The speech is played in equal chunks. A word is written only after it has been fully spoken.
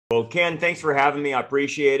Well, Ken, thanks for having me. I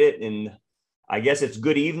appreciate it. And I guess it's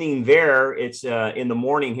good evening there. It's in the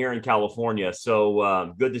morning here in California.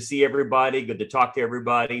 So good to see everybody. Good to talk to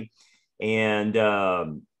everybody. And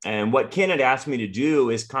what Ken had asked me to do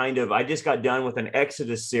is I just got done with an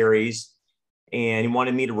Exodus series, and he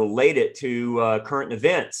wanted me to relate it to current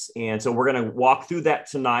events. And so we're going to walk through that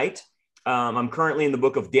tonight. I'm currently in the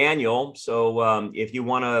book of Daniel. So if you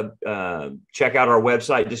want to check out our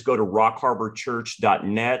website, just go to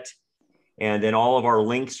rockharborchurch.net. And then all of our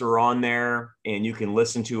links are on there. And you can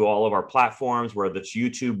listen to all of our platforms, whether it's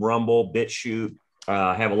YouTube, Rumble, BitChute.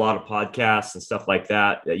 Have a lot of podcasts and stuff like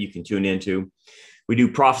that that you can tune into. We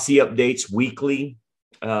do prophecy updates weekly.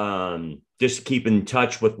 Just keep in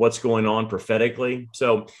touch with what's going on prophetically.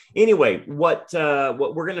 So anyway, what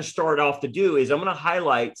we're going to start off to do is I'm going to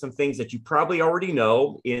highlight some things that you probably already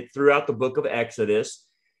know throughout the book of Exodus,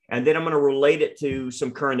 and then I'm going to relate it to some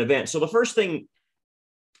current events. So the first thing,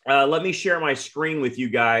 let me share my screen with you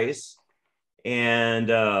guys, and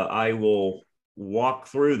I will walk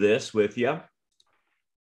through this with you.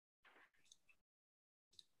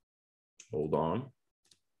 Hold on.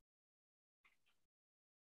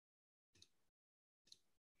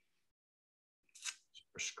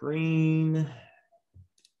 Screen.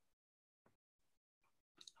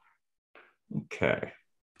 Okay.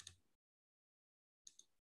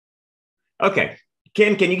 Okay.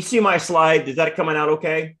 Ken, can you see my slide? Is that coming out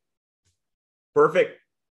okay? Perfect.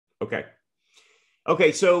 Okay.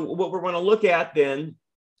 Okay. So what we're going to look at then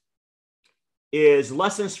is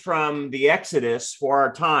lessons from the Exodus for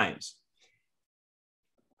our times.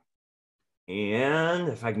 And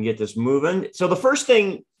if I can get this moving. So the first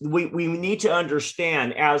thing we need to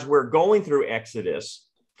understand as we're going through Exodus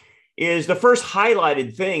is the first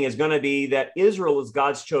highlighted thing is going to be that Israel is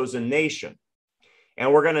God's chosen nation.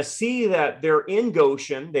 And we're going to see that they're in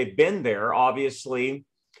Goshen. They've been there, obviously,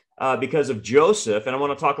 because of Joseph. And I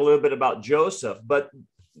want to talk a little bit about Joseph. But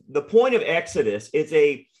the point of Exodus, it's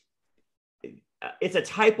a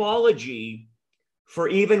typology for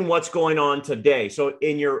even what's going on today. So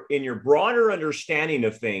in your broader understanding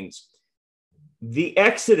of things, the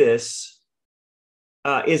Exodus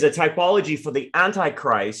is a typology for the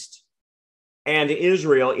Antichrist and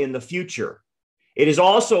Israel in the future. It is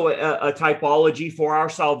also a typology for our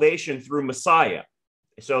salvation through Messiah.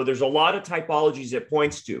 So there's a lot of typologies it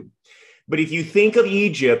points to. But if you think of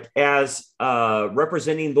Egypt as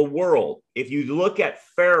representing the world, if you look at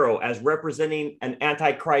Pharaoh as representing an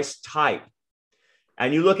Antichrist type,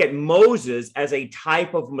 and you look at Moses as a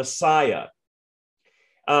type of Messiah,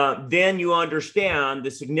 then you understand the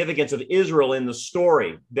significance of Israel in the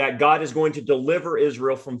story, that God is going to deliver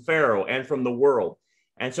Israel from Pharaoh and from the world.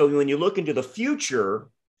 And so when you look into the future,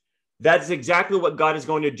 that's exactly what God is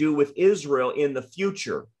going to do with Israel in the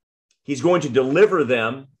future. He's going to deliver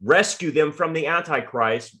them, rescue them from the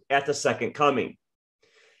Antichrist at the second coming.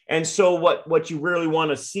 And so what you really want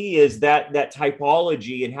to see is that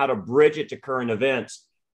typology and how to bridge it to current events.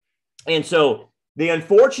 And so the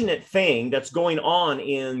unfortunate thing that's going on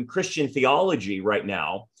in Christian theology right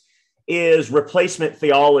now is replacement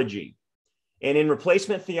theology. And in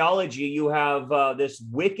replacement theology, you have this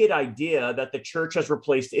wicked idea that the church has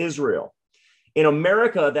replaced Israel. In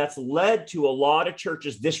America, that's led to a lot of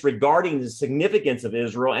churches disregarding the significance of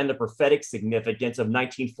Israel and the prophetic significance of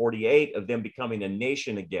 1948 of them becoming a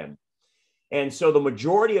nation again. And so the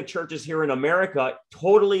majority of churches here in America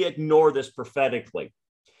totally ignore this prophetically.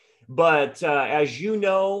 But as you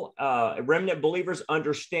know, remnant believers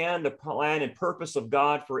understand the plan and purpose of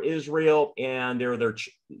God for Israel, and they're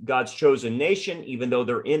God's chosen nation, even though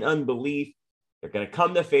they're in unbelief. They're going to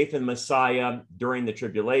come to faith in Messiah during the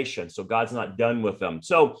tribulation. So God's not done with them.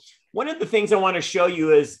 So one of the things I want to show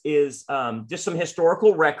you is just some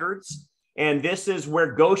historical records. And this is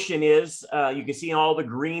where Goshen is. You can see in all the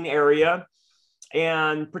green area.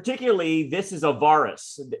 And particularly, this is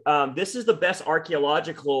Avaris. This is the best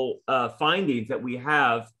archaeological findings that we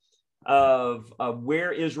have of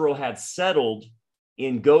where Israel had settled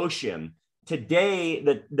in Goshen. Today,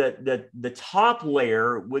 the top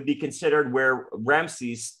layer would be considered where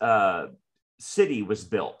Ramses city was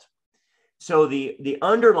built. So the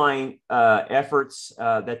underlying efforts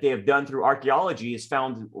that they have done through archaeology is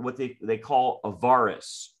found what they call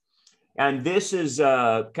Avaris. And this is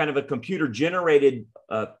kind of a computer-generated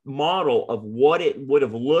model of what it would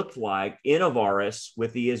have looked like in Avaris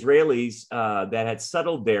with the Israelis that had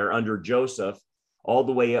settled there under Joseph all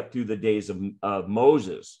the way up through the days of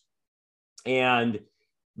Moses. And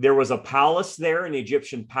there was a palace there, an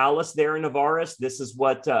Egyptian palace there in Avaris. This is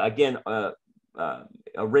what, again, a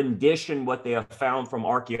rendition, what they have found from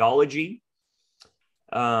archaeology.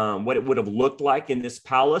 what it would have looked like in this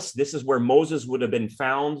palace. This is where Moses would have been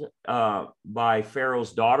found by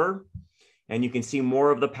Pharaoh's daughter. And you can see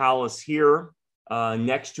more of the palace here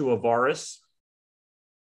next to Avaris.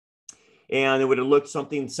 And it would have looked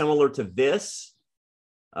something similar to this,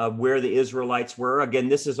 where the Israelites were. Again,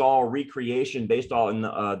 this is all recreation based on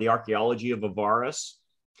the archaeology of Avaris.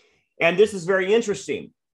 And this is very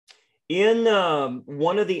interesting. In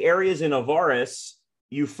one of the areas in Avaris,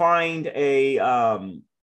 you find a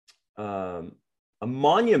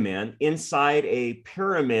monument inside a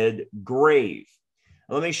pyramid grave.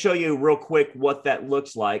 Let me show you real quick what that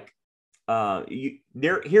looks like.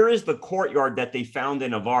 Here is the courtyard that they found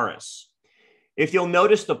in Avaris. If you'll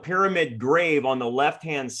notice the pyramid grave on the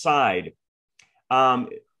left-hand side,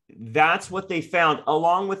 that's what they found,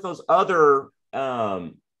 along with those other,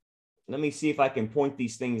 let me see if I can point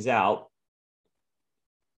these things out.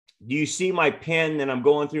 Do you see my pen? And I'm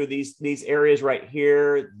going through these areas right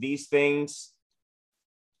here, these things.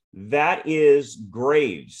 That is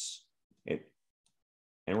graves.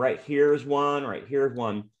 And right here is one, right here is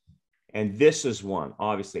one, and this is one,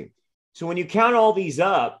 obviously. So when you count all these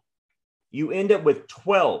up, you end up with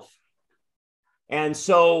 12. And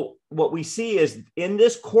so what we see is in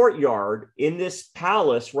this courtyard, in this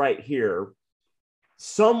palace right here,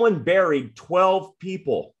 someone buried 12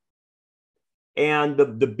 people. And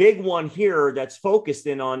the big one here that's focused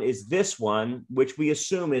in on is this one, which we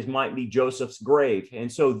assume might be Joseph's grave. And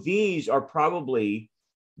so these are probably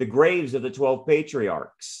the graves of the 12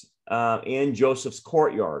 patriarchs in Joseph's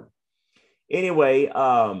courtyard. Anyway,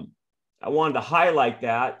 I wanted to highlight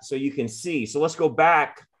that so you can see. So let's go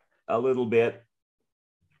back a little bit.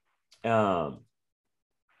 To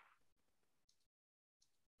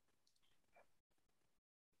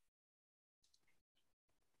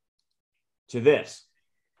this.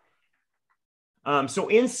 So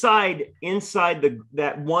inside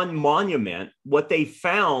that one monument, what they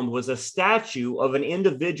found was a statue of an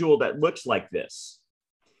individual that looks like this.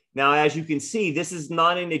 Now, as you can see, this is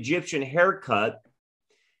not an Egyptian haircut.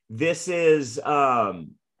 This is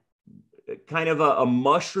kind of a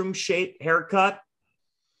mushroom-shaped haircut.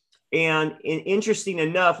 And interesting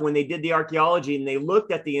enough, when they did the archaeology and they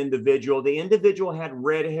looked at the individual had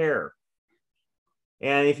red hair.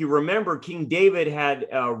 And if you remember, King David had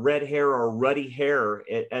red hair or ruddy hair,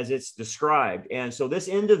 as it's described. And so this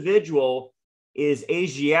individual is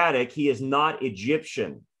Asiatic. He is not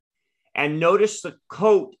Egyptian. And notice the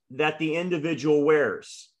coat that the individual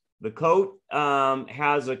wears. The coat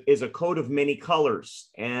is a coat of many colors.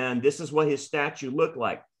 And this is what his statue looked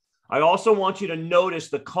like. I also want you to notice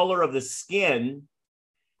the color of the skin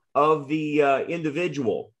of the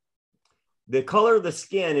individual. The color of the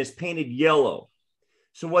skin is painted yellow.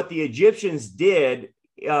 So what the Egyptians did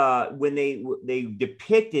when they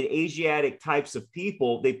depicted Asiatic types of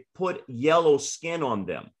people, they put yellow skin on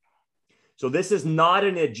them. So this is not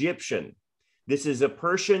an Egyptian. This is a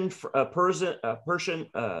person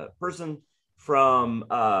from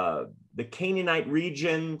the Canaanite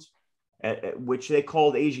region, which they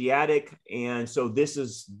called Asiatic. And so this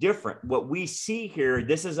is different. What we see here,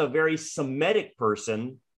 this is a very Semitic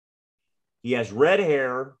person. He has red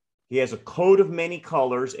hair. He has a coat of many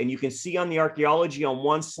colors, and you can see on the archaeology on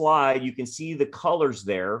one slide, you can see the colors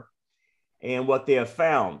there and what they have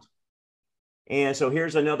found. And so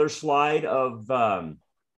here's another slide of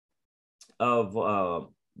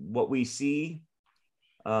what we see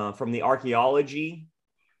from the archaeology.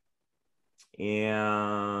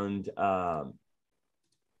 And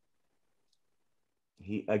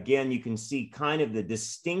again, you can see kind of the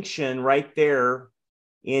distinction right there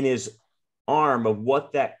in his arm of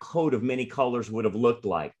what that coat of many colors would have looked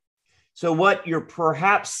like. So what you're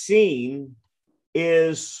perhaps seeing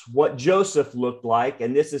is what Joseph looked like,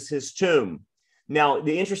 and this is his tomb. Now,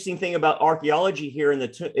 the interesting thing about archaeology here in the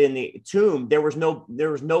tomb, there was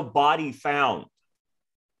no body found.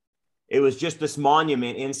 It was just this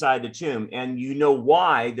monument inside the tomb. And you know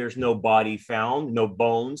why there's no body found, no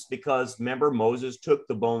bones, because remember, Moses took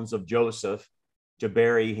the bones of Joseph to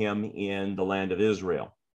bury him in the land of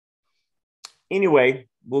Israel. Anyway,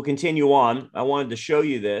 we'll continue on. I wanted to show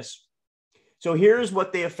you this. So here's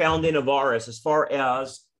what they have found in Avaris as far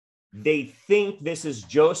as they think this is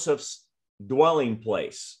Joseph's dwelling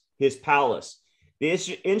place, his palace. The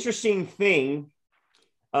interesting thing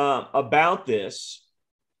about this,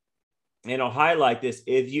 and I'll highlight this,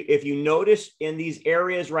 if you notice in these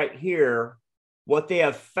areas right here, what they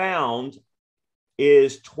have found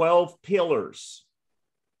is 12 pillars.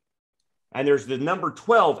 And there's the number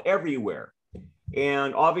 12 everywhere.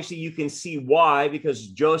 And obviously you can see why, because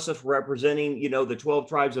Joseph representing, the 12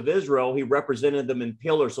 tribes of Israel, he represented them in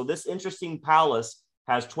pillars. So this interesting palace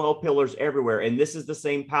has 12 pillars everywhere. And this is the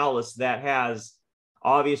same palace that has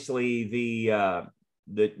obviously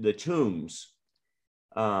the tombs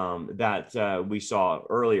that we saw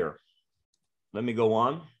earlier. Let me go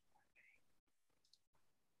on.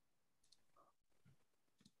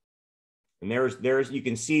 And there's you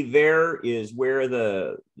can see there is where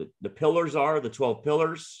the pillars are, the 12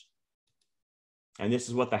 pillars. And this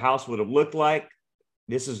is what the house would have looked like.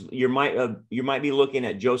 This is you might be looking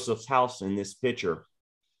at Joseph's house in this picture.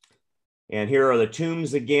 And here are the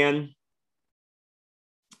tombs again.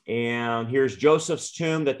 And here's Joseph's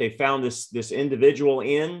tomb that they found this individual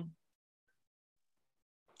in.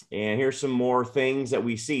 And here's some more things that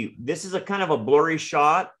we see. This is a kind of a blurry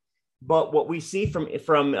shot, but what we see from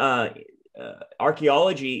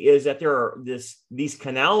archaeology is that there are these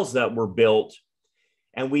canals that were built,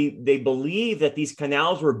 and they believe that these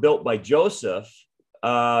canals were built by Joseph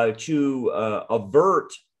to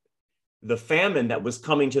avert the famine that was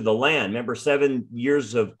coming to the land. Remember, 7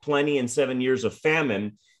 years of plenty and 7 years of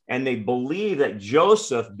famine. And they believe that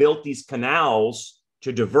Joseph built these canals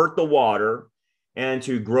to divert the water and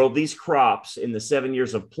to grow these crops in the 7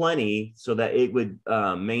 years of plenty so that it would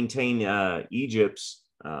maintain Egypt's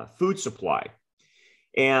food supply.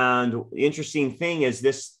 And the interesting thing is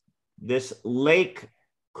this Lake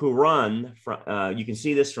Quran, you can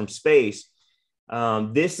see this from space.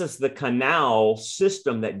 This is the canal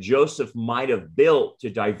system that Joseph might have built to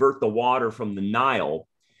divert the water from the Nile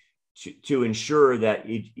to ensure that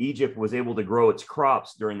Egypt was able to grow its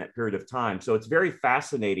crops during that period of time. So it's very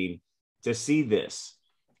fascinating to see this.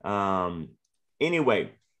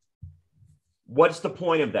 Anyway, what's the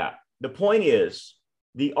point of that? The point is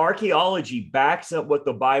the archaeology backs up what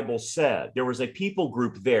the Bible said. There was a people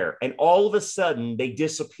group there, and all of a sudden they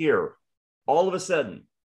disappear. All of a sudden.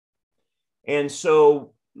 And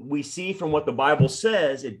so we see from what the Bible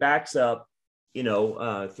says, it backs up,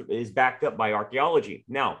 is backed up by archaeology.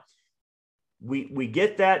 Now, we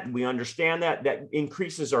get that, we understand that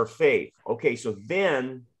increases our faith. Okay, so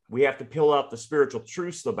then we have to peel out the spiritual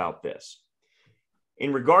truths about this.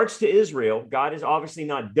 In regards to Israel, God is obviously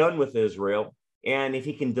not done with Israel. And if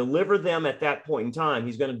he can deliver them at that point in time,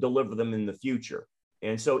 he's going to deliver them in the future.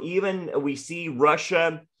 And so even we see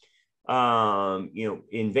Russia,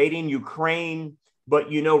 invading Ukraine,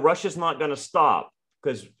 but, Russia's not going to stop.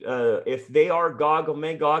 Because if they are Gog and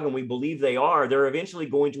Magog, and we believe they are, they're eventually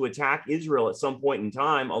going to attack Israel at some point in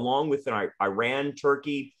time, along with Iran,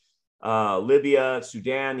 Turkey, Libya,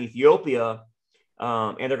 Sudan, Ethiopia,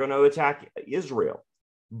 and they're going to attack Israel.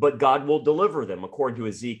 But God will deliver them, according to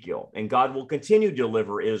Ezekiel, and God will continue to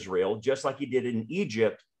deliver Israel, just like he did in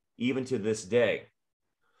Egypt, even to this day.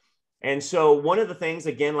 And so one of the things,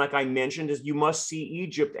 again, like I mentioned, is you must see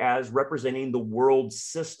Egypt as representing the world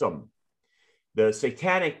system, the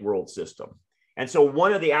satanic world system. And so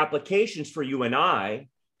one of the applications for you and I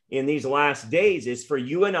in these last days is for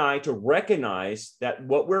you and I to recognize that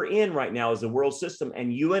what we're in right now is the world system,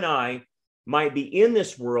 and you and I might be in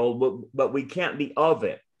this world, but we can't be of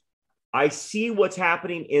it. I see what's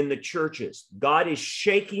happening in the churches. God is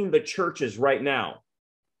shaking the churches right now.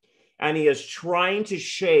 And he is trying to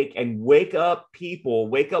shake and wake up people,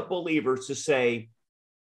 wake up believers to say,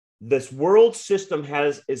 this world system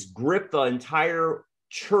is gripped the entire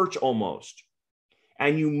church almost.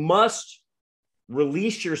 And you must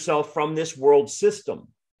release yourself from this world system.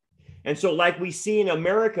 And so like we see in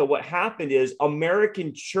America, what happened is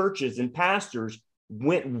American churches and pastors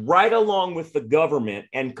went right along with the government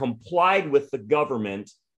and complied with the government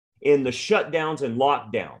in the shutdowns and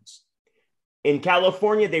lockdowns. In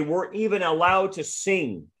California, they weren't even allowed to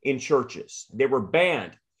sing in churches. They were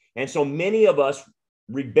banned. And so many of us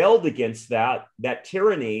rebelled against that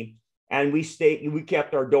tyranny, and we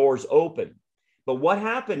kept our doors open. But what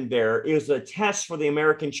happened there is a test for the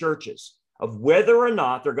American churches of whether or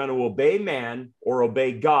not they're going to obey man or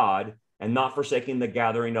obey God and not forsaking the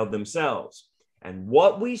gathering of themselves. And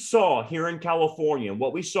what we saw here in California and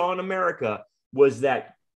what we saw in America was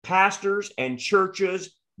that pastors and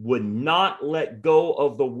churches would not let go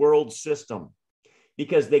of the world system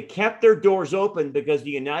because they kept their doors open because the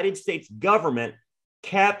United States government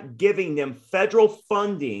kept giving them federal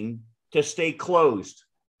funding to stay closed.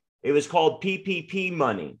 It was called PPP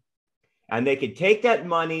money. And they could take that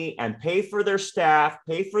money and pay for their staff,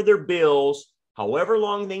 pay for their bills, however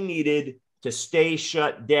long they needed to stay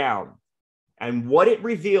shut down. And what it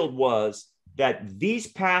revealed was that these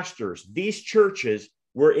pastors, these churches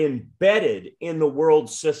were embedded in the world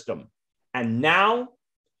system. And now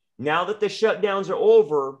that the shutdowns are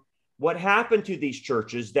over, what happened to these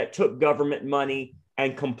churches that took government money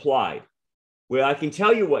and complied? Well, I can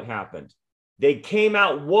tell you what happened. They came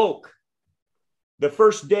out woke. The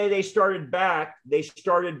first day they started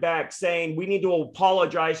back saying, we need to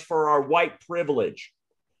apologize for our white privilege.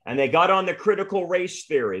 And they got on the critical race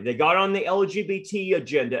theory. They got on the LGBT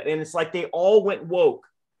agenda. And it's like they all went woke.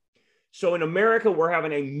 So in America, we're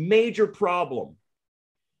having a major problem.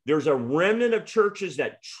 There's a remnant of churches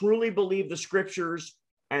that truly believe the scriptures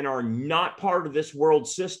and are not part of this world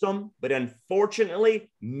system. But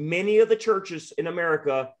unfortunately, many of the churches in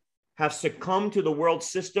America have succumbed to the world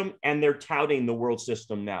system, and they're touting the world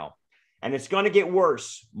system now. And it's going to get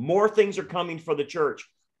worse. More things are coming for the church.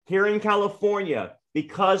 Here in California,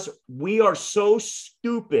 because we are so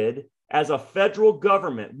stupid as a federal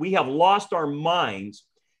government, we have lost our minds.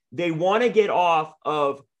 They want to get off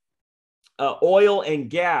of oil and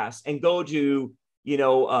gas and go to,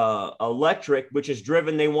 electric, which is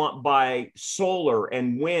driven, they want, by solar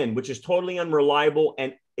and wind, which is totally unreliable,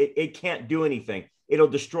 and it can't do anything. It'll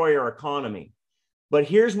destroy our economy. But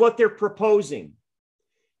here's what they're proposing,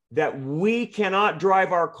 that we cannot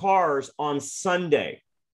drive our cars on Sunday,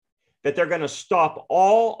 that they're going to stop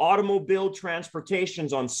all automobile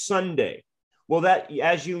transportations on Sunday. Well, that,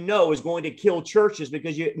 as you know, is going to kill churches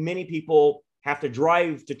because many people have to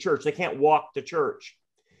drive to church. They can't walk to church.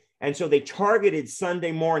 And so they targeted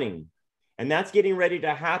Sunday morning. And that's getting ready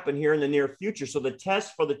to happen here in the near future. So the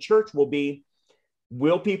test for the church will be,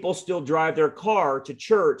 will people still drive their car to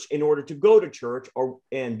church in order to go to church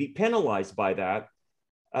and be penalized by that?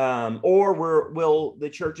 Or will the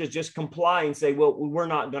churches just comply and say, well, we're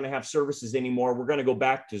not going to have services anymore. We're going to go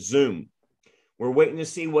back to Zoom. We're waiting to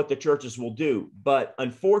see what the churches will do. But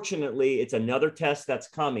unfortunately, it's another test that's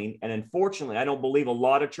coming. And unfortunately, I don't believe a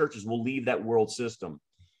lot of churches will leave that world system.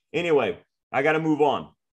 Anyway, I got to move on.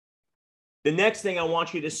 The next thing I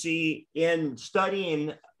want you to see in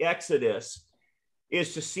studying Exodus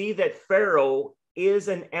is to see that Pharaoh is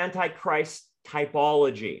an Antichrist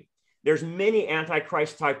typology. There's many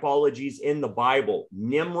Antichrist typologies in the Bible.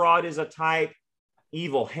 Nimrod is a type.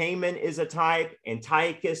 Evil Haman is a type.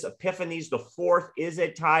 Antiochus Epiphanes IV is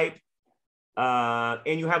a type.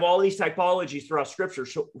 And you have all these typologies throughout Scripture.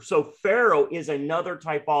 So Pharaoh is another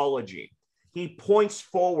typology. He points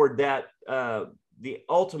forward that the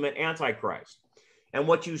ultimate Antichrist. And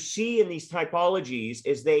what you see in these typologies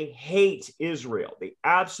is they hate Israel. They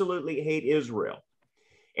absolutely hate Israel.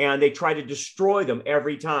 And they try to destroy them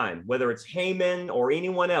every time, whether it's Haman or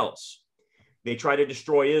anyone else. They try to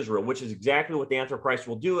destroy Israel, which is exactly what the Antichrist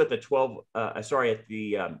will do at the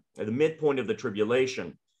midpoint of the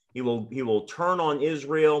tribulation. He will turn on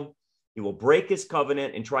Israel. He will break his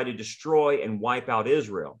covenant and try to destroy and wipe out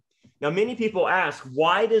Israel. Now, many people ask,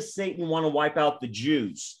 why does Satan want to wipe out the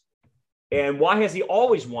Jews? And why has he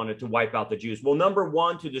always wanted to wipe out the Jews? Well, number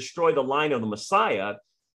one, to destroy the line of the Messiah.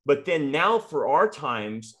 But then now for our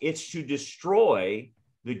times, it's to destroy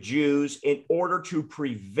the Jews in order to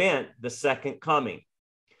prevent the second coming.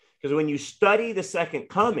 Because when you study the second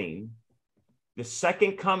coming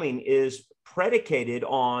is predicated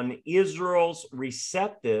on Israel's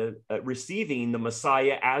receiving the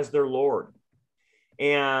Messiah as their Lord.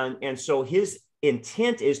 And so his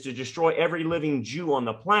intent is to destroy every living Jew on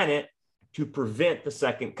the planet to prevent the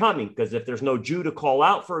second coming. Because if there's no Jew to call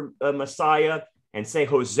out for a Messiah and say,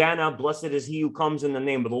 Hosanna, blessed is he who comes in the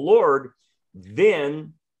name of the Lord,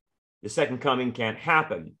 then the second coming can't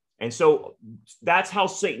happen. And so that's how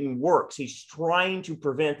Satan works. He's trying to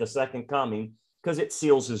prevent the second coming because it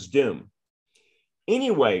seals his doom.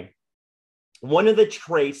 Anyway, one of the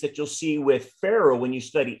traits that you'll see with Pharaoh when you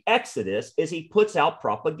study Exodus is he puts out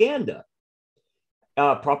propaganda.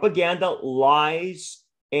 Propaganda lies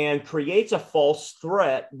and creates a false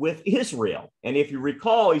threat with Israel. And if you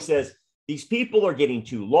recall, he says, these people are getting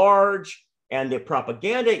too large, and the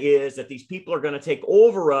propaganda is that these people are going to take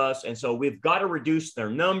over us, and so we've got to reduce their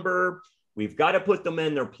number. We've got to put them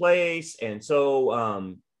in their place, and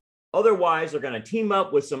so otherwise they're going to team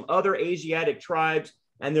up with some other Asiatic tribes,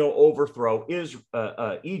 and they'll overthrow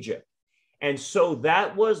Egypt. And so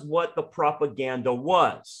that was what the propaganda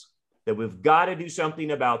was, that we've got to do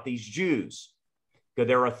something about these Jews because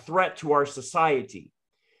they're a threat to our society.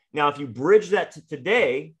 Now, if you bridge that to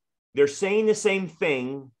today, they're saying the same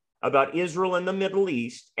thing about Israel and the Middle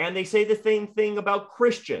East, and they say the same thing about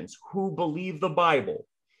Christians who believe the Bible.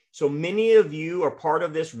 So many of you are part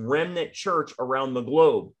of this remnant church around the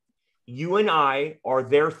globe. You and I are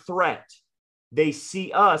their threat. They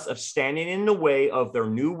see us as standing in the way of their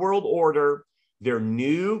new world order, their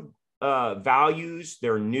new values,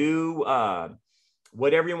 their new,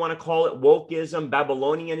 whatever you want to call it, wokeism,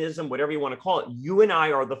 Babylonianism, whatever you want to call it. You and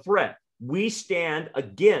I are the threat. We stand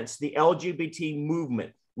against the LGBT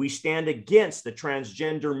movement. We stand against the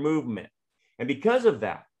transgender movement. And because of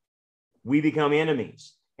that, we become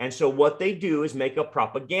enemies. And so what they do is make up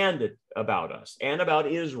propaganda about us and about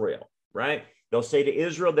Israel, right? They'll say to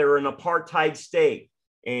Israel, they're an apartheid state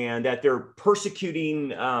and that they're persecuting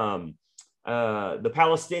the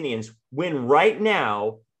Palestinians, when right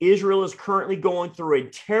now, Israel is currently going through a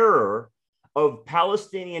terror of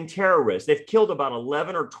Palestinian terrorists. They've killed about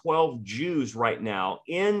 11 or 12 Jews right now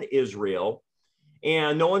in Israel,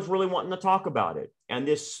 and no one's really wanting to talk about it. And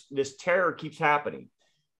this terror keeps happening.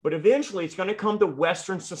 But eventually it's going to come to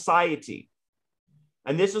Western society.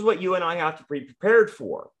 And this is what you and I have to be prepared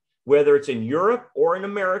for, whether it's in Europe or in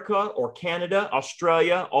America or Canada,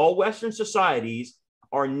 Australia. All Western societies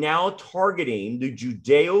are now targeting the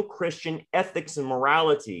Judeo-Christian ethics and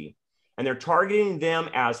morality, and they're targeting them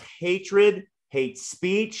as hatred, hate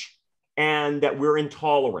speech, and that we're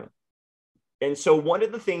intolerant. And so one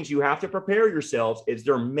of the things you have to prepare yourselves is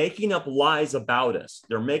they're making up lies about us.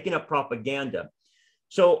 They're making up propaganda.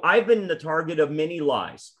 So I've been the target of many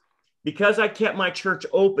lies because I kept my church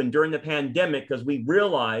open during the pandemic, because we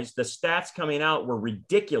realized the stats coming out were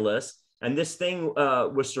ridiculous. And this thing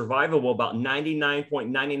was survivable about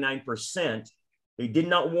 99.99%. They did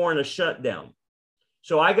not warrant a shutdown.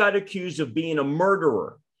 So I got accused of being a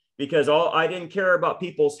murderer because I didn't care about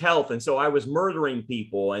people's health. And so I was murdering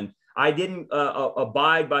people, and I didn't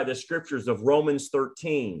abide by the scriptures of Romans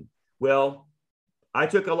 13. Well, I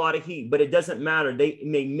took a lot of heat, but it doesn't matter. They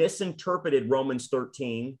misinterpreted Romans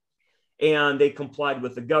 13 and they complied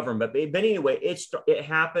with the government. But anyway, it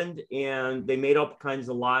happened, and they made all kinds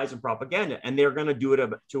of lies and propaganda, and they're going to do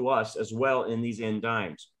it to us as well in these end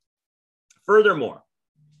times. Furthermore,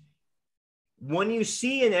 when you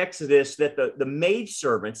see in Exodus that the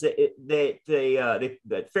maidservants, that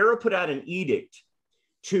Pharaoh put out an edict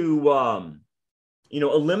to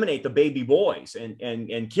eliminate the baby boys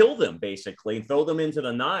and kill them, basically, and throw them into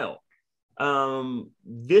the Nile.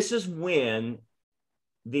 This is when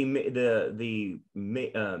the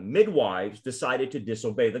midwives decided to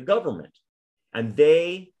disobey the government, and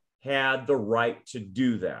they had the right to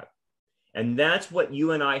do that. And that's what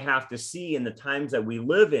you and I have to see in the times that we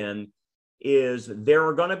live in, is there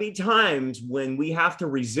are going to be times when we have to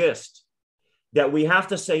resist, that we have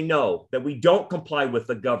to say no, that we don't comply with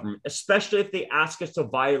the government, especially if they ask us to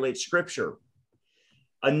violate scripture.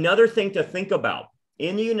 Another thing to think about,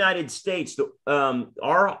 in the United States,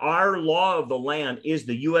 our law of the land is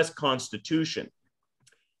the U.S. Constitution.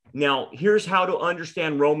 Now, here's how to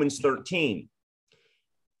understand Romans 13.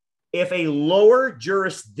 If a lower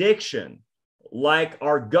jurisdiction, like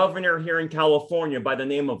our governor here in California by the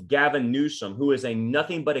name of Gavin Newsom, who is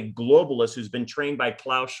nothing but a globalist who's been trained by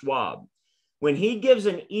Klaus Schwab, when he gives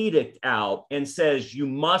an edict out and says you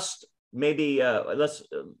must, maybe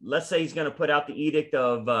let's say he's going to put out the edict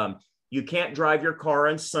of you can't drive your car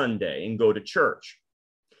on Sunday and go to church.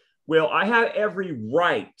 Well, I have every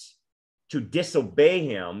right to disobey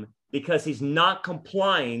him because he's not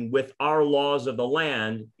complying with our laws of the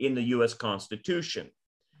land in the U.S. Constitution.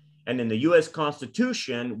 And in the U.S.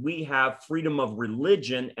 Constitution, we have freedom of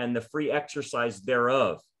religion and the free exercise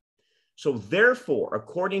thereof. So therefore,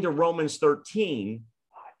 according to Romans 13,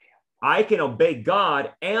 I can obey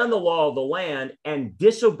God and the law of the land and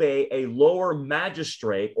disobey a lower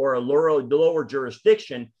magistrate or a lower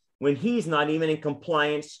jurisdiction when he's not even in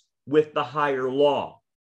compliance with the higher law.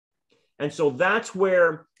 And so that's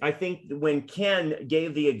where I think when Ken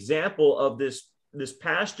gave the example of this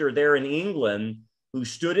pastor there in England who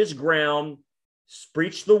stood his ground,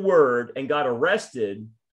 preached the word, and got arrested,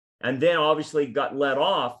 and then obviously got let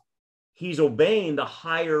off, he's obeying the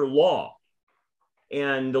higher law.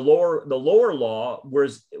 And the lower law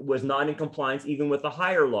was not in compliance even with the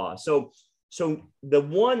higher law. So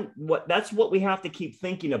that's what we have to keep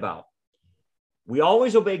thinking about. We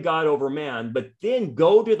always obey God over man, but then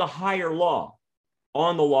go to the higher law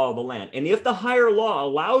on the law of the land. And if the higher law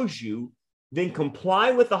allows you, then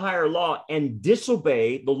comply with the higher law and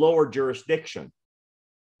disobey the lower jurisdiction.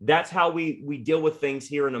 That's how we deal with things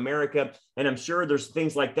here in America. And I'm sure there's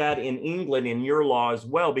things like that in England in your law as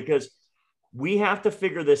well, because we have to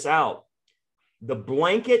figure this out. The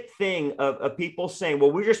blanket thing of people saying,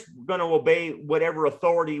 well, we're just going to obey whatever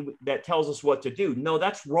authority that tells us what to do. No,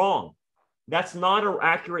 that's wrong. That's not an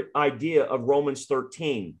accurate idea of Romans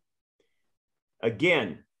 13.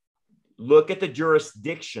 Again, look at the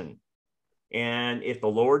jurisdiction. And if the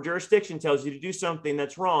lower jurisdiction tells you to do something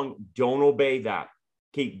that's wrong, don't obey that.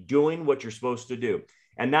 Keep doing what you're supposed to do.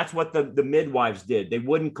 And that's what the midwives did. They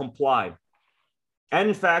wouldn't comply. And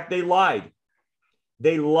in fact, they lied.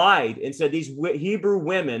 They lied and said these Hebrew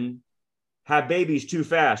women have babies too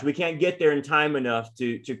fast. We can't get there in time enough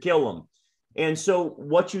to kill them. And so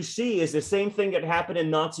what you see is the same thing that happened in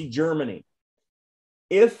Nazi Germany.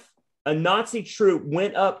 If a Nazi troop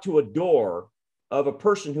went up to a door of a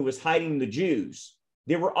person who was hiding the Jews,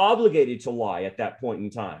 they were obligated to lie at that point in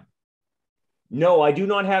time. No, I do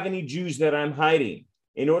not have any Jews that I'm hiding,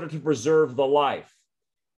 in order to preserve the life.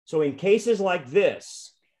 So in cases like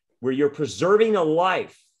this, where you're preserving a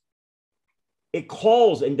life, it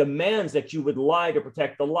calls and demands that you would lie to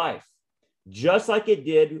protect the life, just like it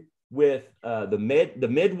did with the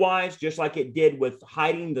midwives, just like it did with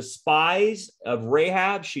hiding the spies of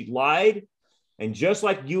Rahab. She lied. And just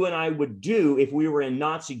like you and I would do if we were in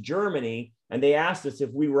Nazi Germany and they asked us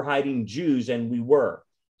if we were hiding Jews, and we were,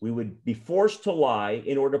 we would be forced to lie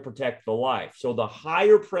in order to protect the life. So the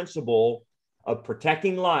higher principle of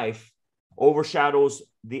protecting life overshadows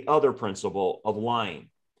the other principle of lying.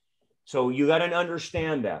 So you got to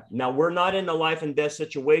understand that. Now, we're not in a life and death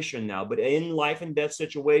situation now, but in life and death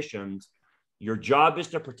situations, your job is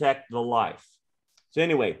to protect the life. So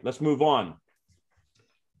anyway, let's move on.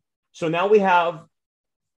 So now we have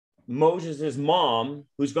Moses' mom,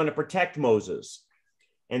 who's going to protect Moses.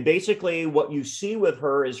 And basically what you see with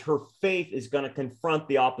her is her faith is going to confront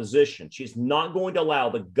the opposition. She's not going to allow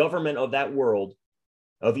the government of that world,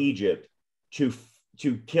 of Egypt, to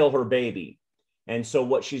kill her baby. And so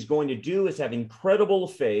what she's going to do is have incredible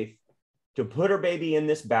faith to put her baby in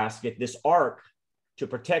this basket, this ark, to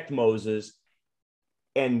protect Moses.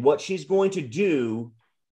 And what she's going to do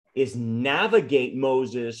is navigate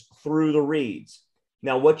Moses through the reeds.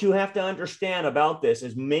 Now, what you have to understand about this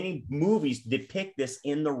is many movies depict this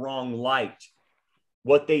in the wrong light.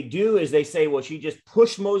 What they do is they say, well, she just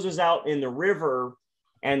pushed Moses out in the river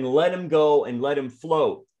and let him go and let him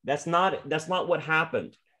float. That's not what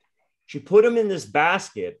happened. She put him in this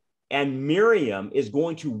basket, and Miriam is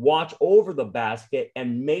going to watch over the basket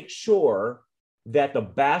and make sure that the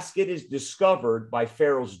basket is discovered by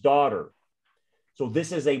Pharaoh's daughter. So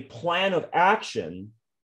this is a plan of action.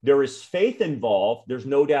 There is faith involved. There's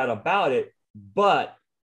no doubt about it, but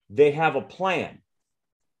they have a plan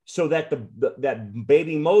so that that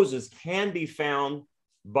baby Moses can be found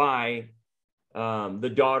by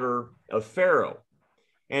the daughter of Pharaoh.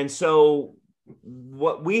 And so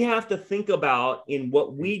what we have to think about in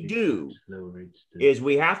what we do is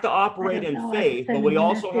we have to operate in faith, but we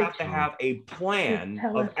also have to have a plan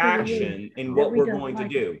of action in what we're going to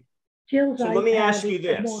do. So let me ask you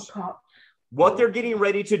this. What they're getting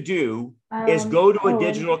ready to do is go to a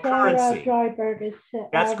digital currency.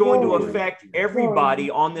 That's going to affect everybody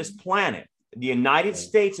on this planet. The United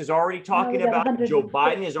States is already talking about it. Joe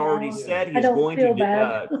Biden has already said he's going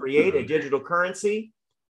to create a digital currency.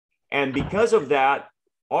 And because of that,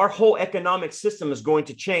 our whole economic system is going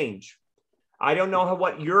to change. I don't know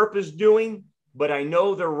what Europe is doing, but I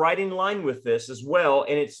know they're right in line with this as well.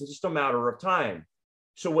 And it's just a matter of time.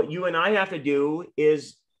 So what you and I have to do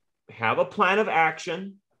is have a plan of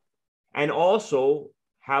action and also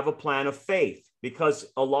have a plan of faith, because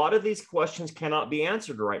a lot of these questions cannot be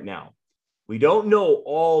answered right now. We don't know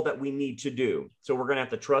all that we need to do. So we're going to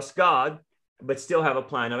have to trust God, but still have a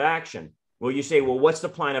plan of action. Well, you say, well, what's the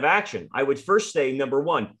plan of action? I would first say, number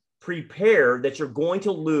one, prepare that you're going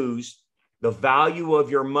to lose the value of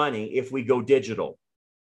your money if we go digital.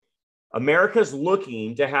 America's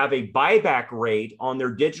looking to have a buyback rate on their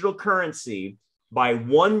digital currency by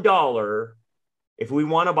 $1. If we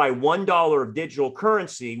want to buy $1 of digital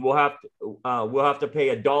currency, we'll have to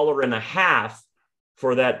pay $1.50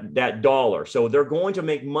 for that dollar. So they're going to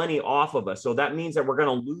make money off of us. So that means that we're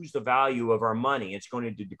going to lose the value of our money. It's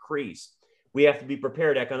going to decrease. We have to be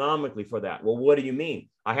prepared economically for that. Well, what do you mean?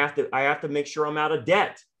 I have to make sure I'm out of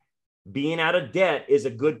debt. Being out of debt is a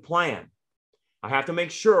good plan. I have to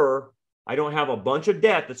make sure I don't have a bunch of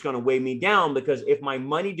debt that's going to weigh me down, because if my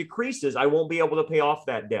money decreases, I won't be able to pay off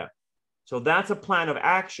that debt. So that's a plan of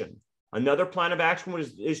action. Another plan of action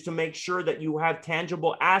is to make sure that you have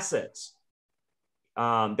tangible assets.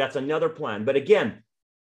 That's another plan. But again,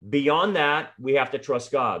 beyond that, we have to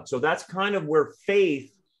trust God. So that's kind of where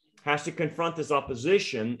faith has to confront this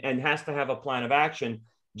opposition and has to have a plan of action,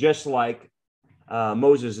 just like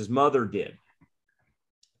Moses' mother did.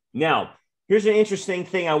 Now, here's an interesting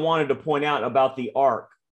thing I wanted to point out about the ark.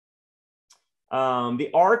 The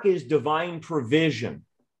ark is divine provision.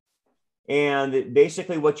 And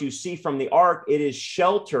basically what you see from the ark, it is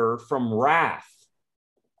shelter from wrath.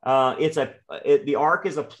 The ark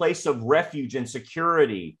is a place of refuge and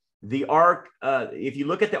security. The ark, if you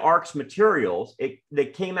look at the ark's materials, they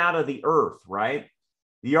came out of the earth, right?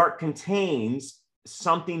 The ark contains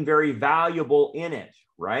something very valuable in it,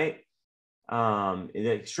 right?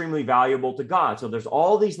 It's extremely valuable to God. So there's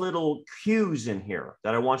all these little cues in here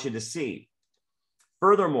that I want you to see.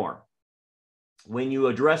 Furthermore, when you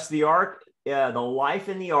address the ark, the life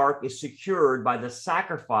in the ark is secured by the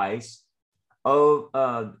sacrifice of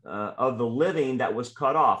the living that was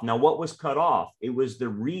cut off. Now, what was cut off? It was the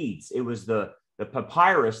reeds. It was the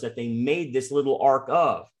papyrus that they made this little ark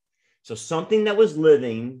of. So something that was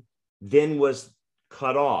living then was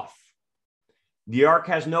cut off. The ark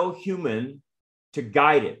has no human to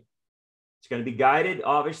guide it. It's going to be guided,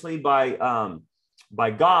 obviously, by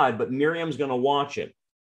God, but Miriam's going to watch it.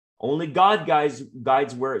 Only God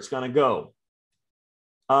guides where it's going to go.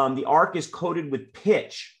 The ark is coated with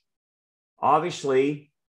pitch.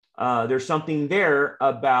 Obviously, there's something there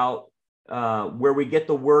about where we get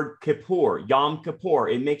the word Kippur, Yom Kippur.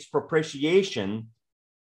 It makes propitiation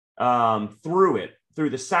through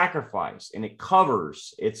the sacrifice, and it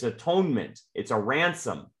covers, it's atonement, it's a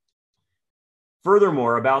ransom.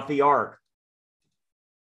 Furthermore, about the ark,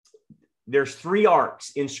 there's 3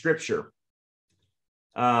 arks in Scripture.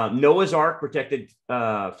 Noah's ark protected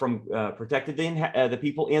the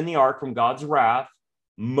people in the ark from God's wrath.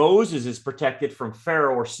 Moses is protected from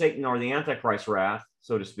Pharaoh or Satan or the Antichrist wrath,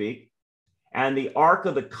 so to speak. And the Ark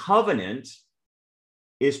of the Covenant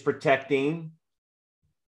is protecting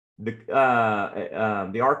the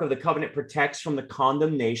Ark of the Covenant protects from the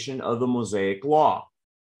condemnation of the Mosaic law.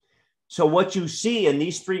 So what you see in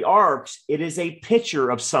these 3 arks, it is a picture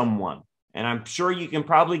of someone. And I'm sure you can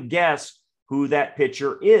probably guess who that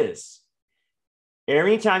picture is.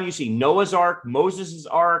 Anytime you see Noah's ark, Moses'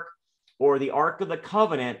 ark, or the Ark of the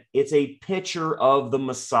Covenant, it's a picture of the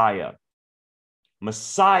Messiah.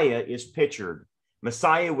 Messiah is pictured.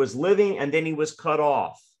 Messiah was living and then he was cut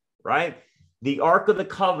off, right? The Ark of the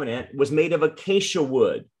Covenant was made of acacia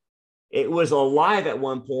wood. It was alive at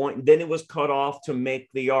one point, then it was cut off to make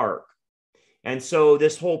the ark. And so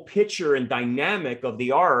this whole picture and dynamic of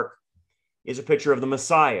the ark is a picture of the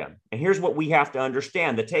Messiah. And here's what we have to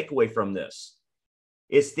understand, the takeaway from this.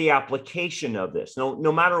 It's the application of this.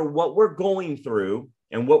 No matter what we're going through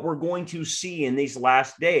and what we're going to see in these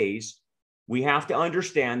last days, we have to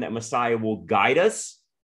understand that Messiah will guide us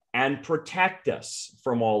and protect us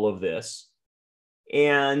from all of this.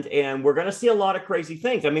 And we're going to see a lot of crazy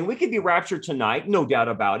things. I mean, we could be raptured tonight, no doubt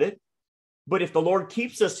about it. But if the Lord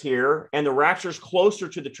keeps us here and the rapture is closer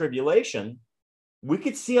to the tribulation, we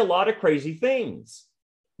could see a lot of crazy things.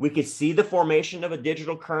 We could see the formation of a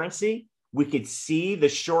digital currency. We could see the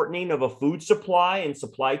shortening of a food supply and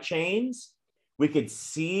supply chains. We could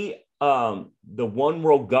see the one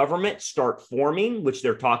world government start forming, which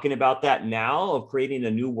they're talking about that now, of creating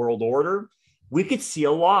a new world order. We could see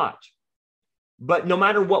a lot. But no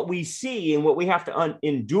matter what we see and what we have to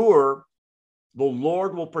endure, the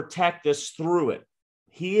Lord will protect us through it.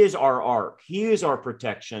 He is our ark. He is our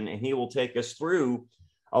protection, and he will take us through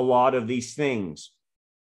a lot of these things.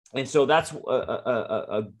 And so that's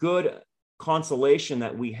a good consolation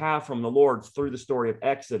that we have from the Lord through the story of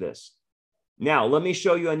Exodus. Now, let me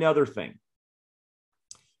show you another thing.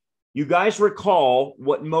 You guys recall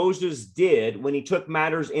what Moses did when he took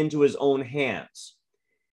matters into his own hands.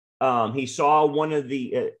 He saw one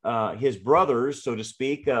of his brothers, so to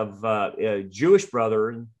speak, of a Jewish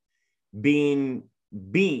brother being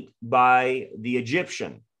beat by the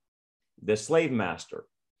Egyptian, the slave master.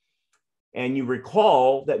 And you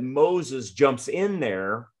recall that Moses jumps in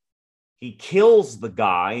there. He kills the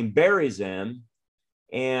guy and buries him.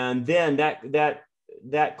 And then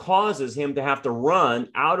that causes him to have to run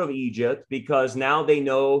out of Egypt, because now they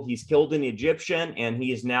know he's killed an Egyptian and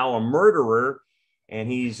he is now a murderer and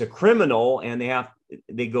he's a criminal, and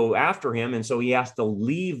they go after him. And so he has to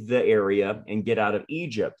leave the area and get out of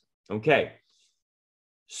Egypt. Okay.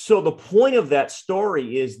 So the point of that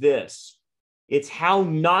story is this. It's how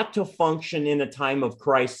not to function in a time of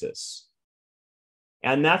crisis.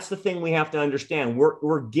 And that's the thing we have to understand.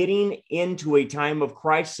 We're getting into a time of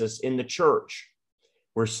crisis in the church.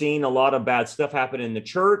 We're seeing a lot of bad stuff happen in the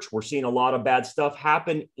church. We're seeing a lot of bad stuff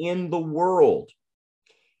happen in the world.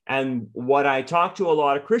 And what I talk to a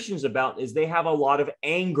lot of Christians about is they have a lot of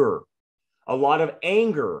anger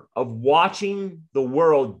of watching the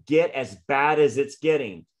world get as bad as it's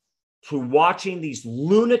getting, to watching these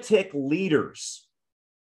lunatic leaders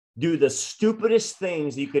do the stupidest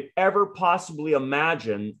things you could ever possibly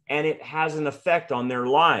imagine, and it has an effect on their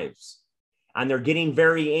lives, and they're getting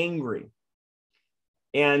very angry.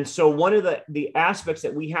 And so one of the aspects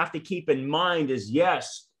that we have to keep in mind is,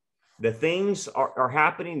 yes, the things are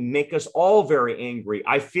happening, make us all very angry.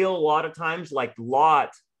 I feel a lot of times like Lot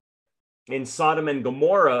in Sodom and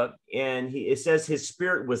Gomorrah, and it says his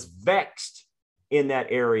spirit was vexed in that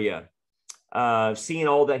area, seeing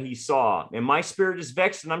all that he saw. And my spirit is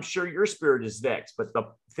vexed, and I'm sure your spirit is vexed. But the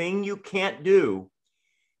thing you can't do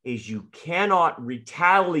is you cannot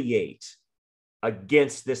retaliate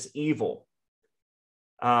against this evil.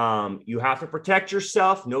 You have to protect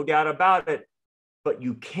yourself, no doubt about it, but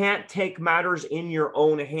you can't take matters in your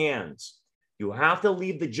own hands. You have to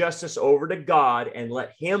leave the justice over to God and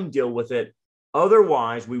let him deal with it.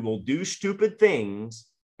 Otherwise, we will do stupid things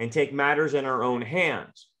and take matters in our own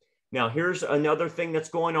hands. Now, here's another thing that's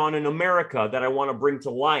going on in America that I want to bring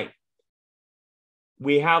to light.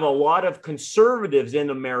 We have a lot of conservatives in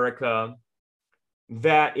America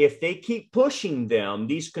that if they keep pushing them,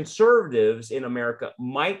 these conservatives in America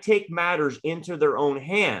might take matters into their own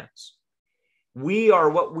hands. We are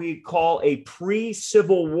what we call a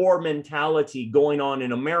pre-Civil War mentality going on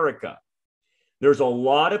in America. There's a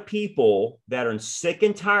lot of people that are sick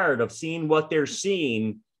and tired of seeing what they're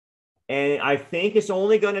seeing. And I think it's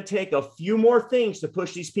only going to take a few more things to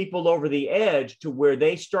push these people over the edge to where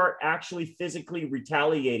they start actually physically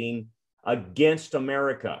retaliating against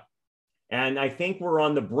America. And I think we're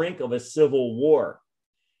on the brink of a civil war.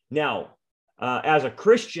 Now, as a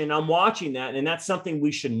Christian, I'm watching that, and that's something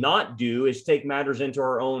we should not do, is take matters into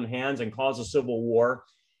our own hands and cause a civil war.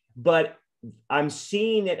 But I'm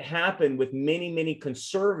seeing it happen with many, many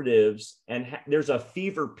conservatives, and there's a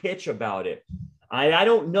fever pitch about it. I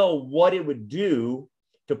don't know what it would do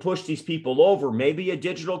to push these people over. Maybe a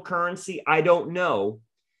digital currency, I don't know.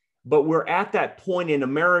 But we're at that point in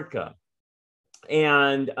America.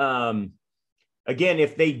 And again,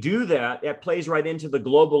 if they do that, that plays right into the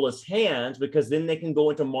globalist hands, because then they can go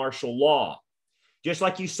into martial law. Just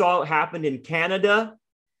like you saw it happened in Canada,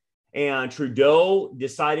 and Trudeau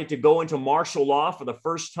decided to go into martial law for the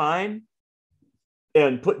first time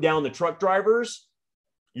and put down the truck drivers.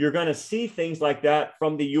 You're going to see things like that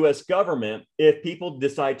from the US government if people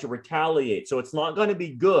decide to retaliate. So it's not going to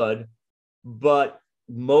be good, but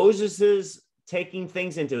Moses's taking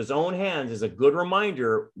things into his own hands is a good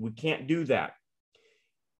reminder. We can't do that.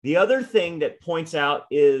 The other thing that points out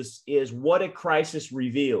is what a crisis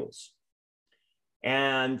reveals.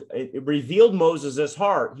 And it revealed Moses'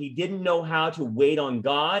 heart. He didn't know how to wait on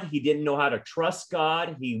God. He didn't know how to trust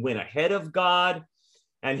God. He went ahead of God.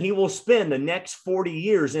 And he will spend the next 40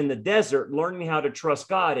 years in the desert learning how to trust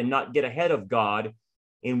God and not get ahead of God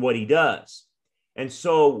in what he does. And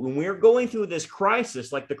so when we're going through this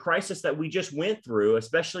crisis, like the crisis that we just went through,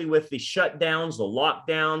 especially with the shutdowns, the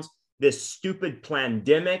lockdowns, this stupid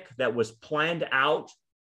pandemic that was planned out,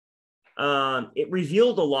 it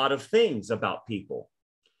revealed a lot of things about people.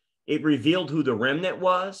 It revealed who the remnant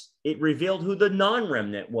was. It revealed who the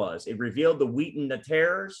non-remnant was. It revealed the wheat and the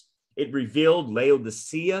tares. It revealed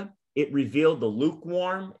Laodicea. It revealed the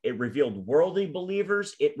lukewarm. It revealed worldly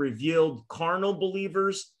believers. It revealed carnal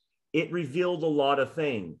believers. It revealed a lot of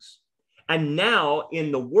things. And now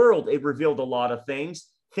in the world, it revealed a lot of things.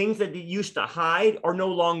 Things that it used to hide are no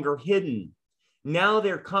longer hidden. Now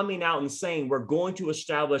they're coming out and saying, we're going to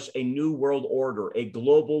establish a new world order, a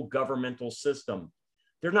global governmental system.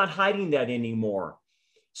 They're not hiding that anymore.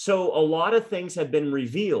 So a lot of things have been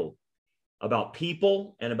revealed about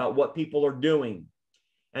people and about what people are doing.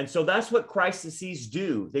 And so that's what crises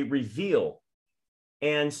do. They reveal.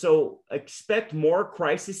 And so expect more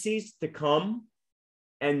crises to come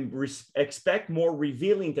and expect more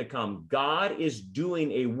revealing to come. God is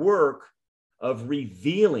doing a work of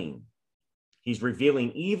revealing. He's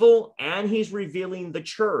revealing evil and he's revealing the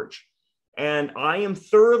church. And I am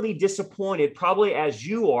thoroughly disappointed, probably as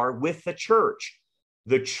you are, with the church.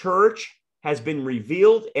 The church has been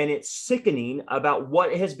revealed, and it's sickening about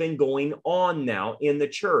what has been going on now in the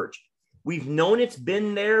church. We've known it's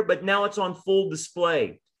been there, but now it's on full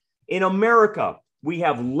display. In America, we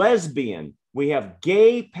have lesbian, we have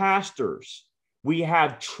gay pastors, we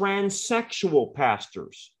have transsexual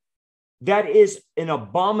pastors. That is an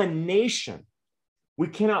abomination. We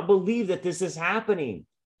cannot believe that this is happening.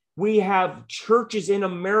 We have churches in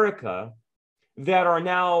America that are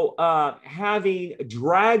now having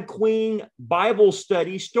drag queen Bible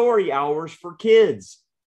study story hours for kids.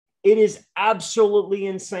 It is absolutely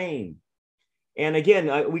insane. And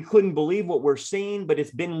again, we couldn't believe what we're seeing, but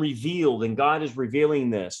it's been revealed, and God is revealing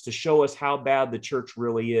this to show us how bad the church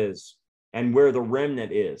really is and where the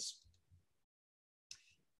remnant is.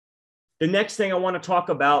 The next thing I want to talk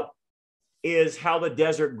about is how the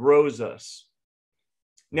desert grows us.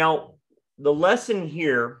 Now, the lesson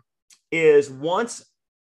here is once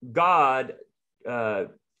once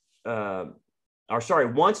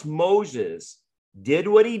Moses did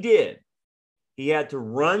what he did, he had to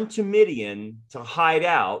run to Midian to hide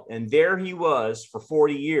out. And there he was for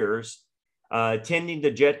 40 years, tending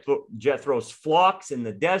to Jethro's flocks in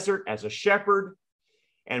the desert as a shepherd.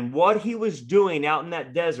 And what he was doing out in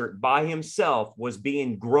that desert by himself was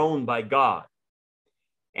being grown by God.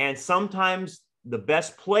 And sometimes the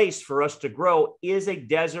best place for us to grow is a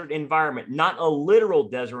desert environment, not a literal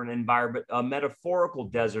desert environment, a metaphorical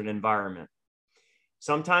desert environment.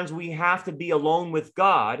 Sometimes we have to be alone with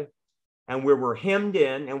God, and where we're hemmed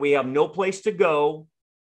in and we have no place to go,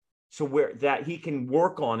 so that he can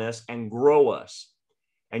work on us and grow us.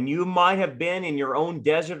 And you might have been in your own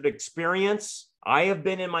desert experience. I have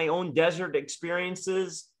been in my own desert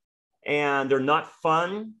experiences, and they're not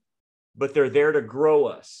fun, but they're there to grow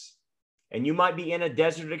us. And you might be in a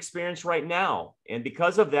desert experience right now. And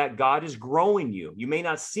because of that, God is growing you. You may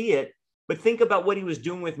not see it, but think about what he was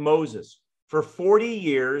doing with Moses. For 40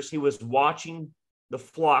 years, he was watching the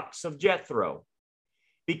flocks of Jethro,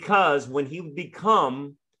 because when he would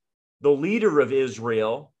become the leader of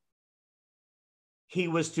Israel, he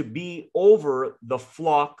was to be over the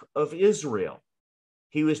flock of Israel.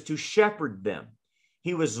 He was to shepherd them.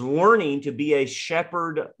 He was learning to be a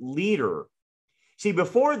shepherd leader. See,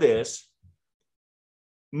 before this,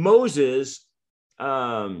 Moses,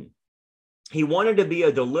 he wanted to be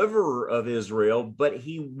a deliverer of Israel, but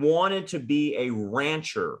he wanted to be a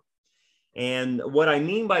rancher. And what I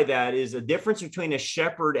mean by that is the difference between a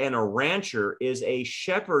shepherd and a rancher is a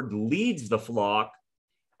shepherd leads the flock.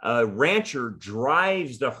 A rancher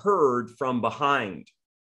drives the herd from behind.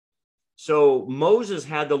 So Moses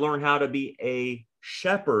had to learn how to be a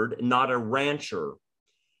shepherd, not a rancher,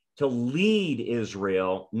 to lead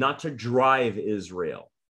Israel, not to drive Israel.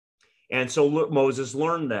 And so look, Moses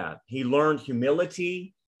learned that. He learned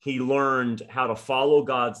humility. He learned how to follow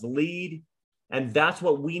God's lead. And that's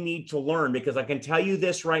what we need to learn, because I can tell you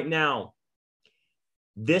this right now.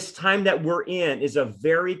 This time that we're in is a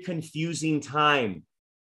very confusing time.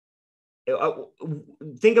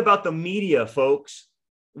 Think about the media, folks.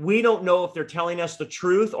 We don't know if they're telling us the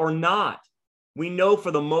truth or not. We know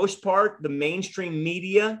for the most part, the mainstream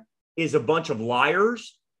media is a bunch of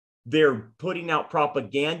liars. They're putting out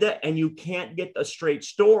propaganda, and you can't get a straight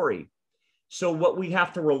story. So what we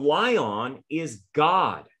have to rely on is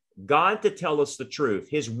God to tell us the truth,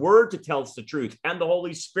 his word to tell us the truth, and the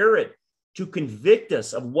Holy Spirit to convict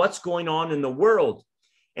us of what's going on in the world.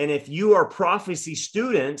 And if you are prophecy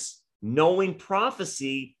students, knowing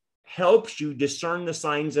prophecy helps you discern the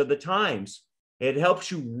signs of the times. It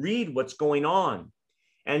helps you read what's going on.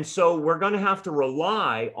 And so we're going to have to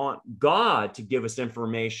rely on God to give us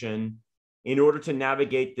information in order to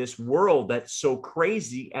navigate this world that's so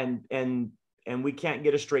crazy, and we can't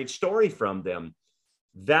get a straight story from them.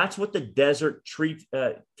 That's what the desert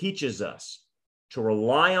teaches us, to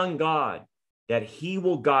rely on God, that he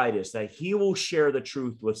will guide us, that he will share the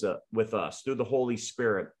truth with us through the Holy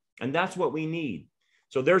Spirit. And that's what we need.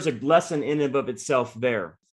 So there's a lesson in and of itself there.